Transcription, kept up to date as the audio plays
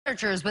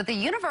Researchers with the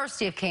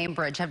University of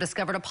Cambridge have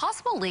discovered a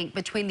possible link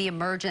between the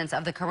emergence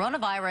of the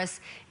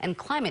coronavirus and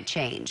climate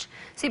change.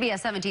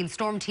 CBS 17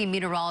 Storm Team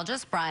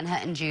meteorologist Brian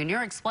Hutton Jr.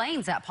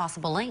 explains that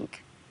possible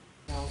link.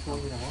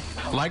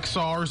 Like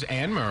SARS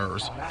and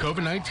MERS,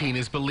 COVID-19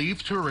 is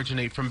believed to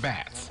originate from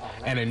bats,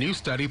 and a new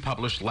study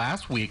published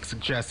last week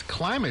suggests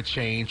climate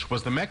change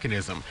was the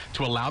mechanism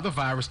to allow the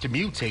virus to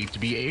mutate to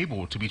be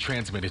able to be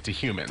transmitted to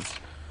humans.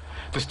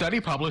 The study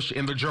published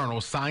in the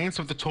journal Science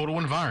of the Total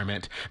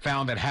Environment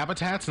found that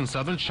habitats in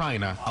southern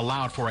China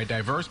allowed for a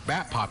diverse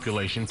bat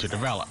population to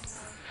develop.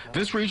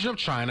 This region of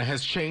China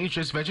has changed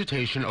its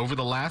vegetation over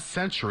the last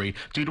century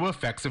due to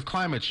effects of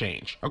climate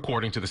change,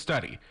 according to the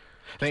study.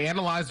 They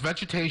analyzed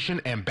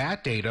vegetation and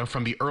bat data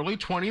from the early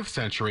 20th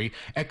century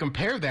and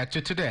compared that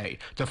to today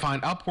to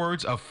find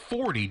upwards of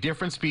 40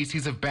 different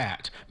species of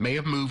bat may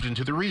have moved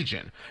into the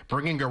region,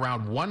 bringing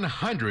around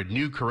 100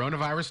 new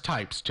coronavirus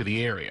types to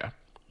the area.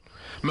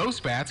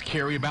 Most bats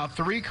carry about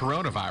 3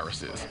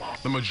 coronaviruses,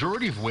 the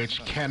majority of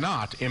which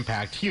cannot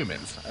impact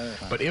humans.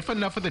 But if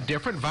enough of the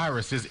different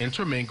viruses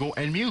intermingle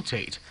and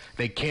mutate,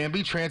 they can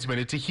be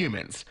transmitted to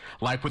humans,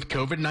 like with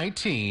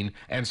COVID-19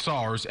 and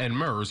SARS and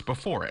MERS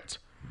before it.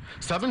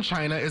 Southern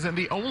China isn't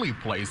the only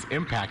place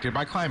impacted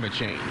by climate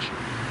change.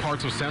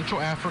 Parts of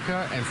Central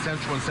Africa and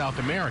Central and South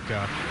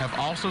America have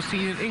also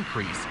seen an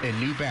increase in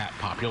new bat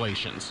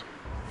populations.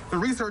 The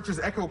researchers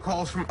echo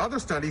calls from other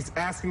studies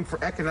asking for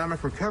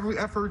economic recovery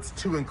efforts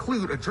to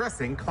include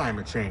addressing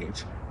climate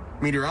change.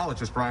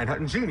 Meteorologist Brian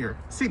Hutton Jr.,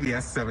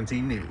 CBS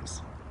 17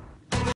 News.